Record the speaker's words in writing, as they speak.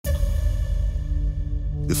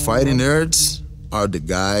The fighting nerds are the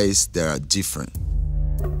guys that are different.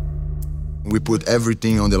 We put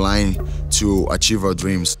everything on the line to achieve our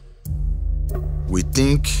dreams. We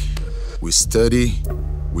think, we study,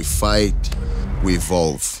 we fight, we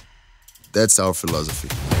evolve. That's our philosophy.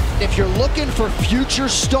 If you're looking for future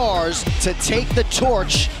stars to take the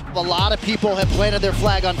torch, a lot of people have planted their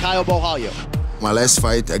flag on Caio Borralho. My last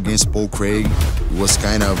fight against Paul Craig was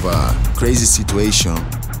kind of a crazy situation.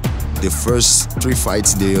 The first 3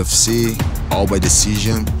 fights in the UFC, all by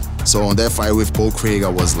decision. So on that fight with Paul Craig, I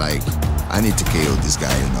was like, I need to KO this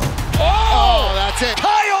guy, you know. Oh, that's it.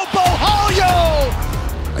 Caio Borralho!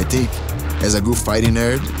 I think as a good fighting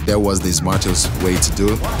nerd, that was the smartest way to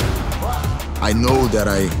do it. I know that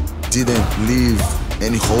I didn't leave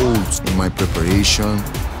any holes in my preparation,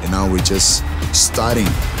 and now we're just starting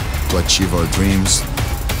to achieve our dreams.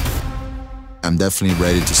 I'm definitely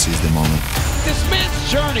ready to seize the moment. This man's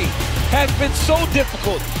journey has been so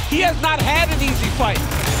difficult. He has not had an easy fight.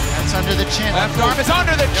 That's under the chin. Left arm is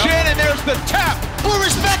under the chin, and there's the tap. Put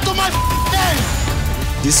respect on my name!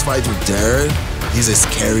 This fight with Jared, he's a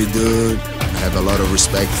scary dude. I have a lot of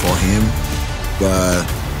respect for him, but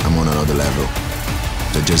I'm on another level.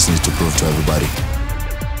 I just need to prove to everybody.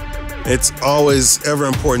 It's always ever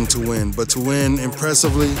important to win, but to win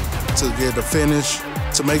impressively, to get a finish,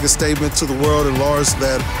 to make a statement to the world at large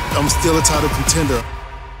that I'm still a title contender.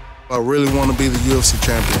 I really want to be the UFC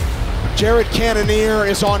champion. Jared Cannonier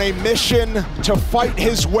is on a mission to fight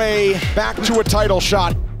his way back to a title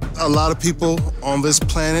shot. A lot of people on this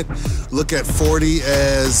planet look at 40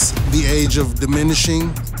 as the age of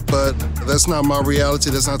diminishing, but that's not my reality.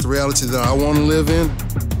 That's not the reality that I want to live in.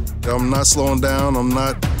 I'm not slowing down. I'm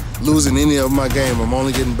not losing any of my game. I'm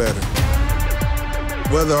only getting better.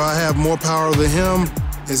 Whether I have more power than him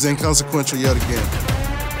is inconsequential yet again.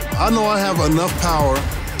 I know I have enough power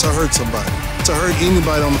to hurt somebody, to hurt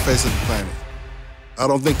anybody on the face of the planet. I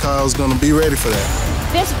don't think Kyle's gonna be ready for that.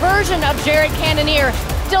 This version of Jared Cannonier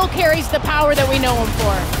still carries the power that we know him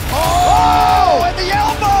for. Oh, and the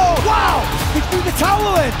elbow! Wow! He threw the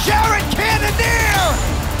towel in. Jared Cannonier!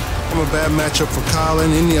 I'm a bad matchup for Kyle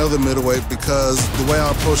and any other middleweight because the way I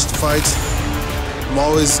approach the fights, I'm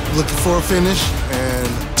always looking for a finish and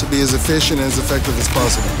to be as efficient and as effective as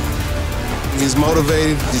possible. He's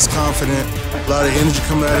motivated, he's confident, a lot of energy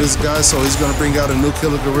coming out of this guy, so he's gonna bring out a new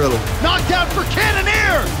killer gorilla. Knockdown for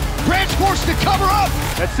Cannonier! Branch forced to cover up!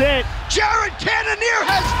 That's it. Jared Cannonier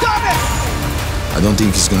has done it! I don't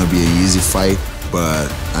think it's gonna be an easy fight,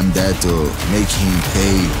 but I'm there to make him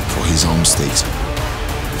pay for his own mistakes.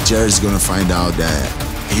 Jared's gonna find out that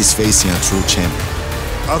he's facing a true champion.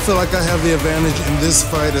 I feel like I have the advantage in this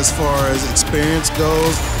fight as far as experience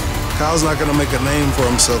goes. Kyle's not gonna make a name for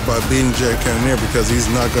himself by beating Jared Cannonier because he's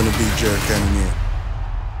not gonna beat Jared Cannonier.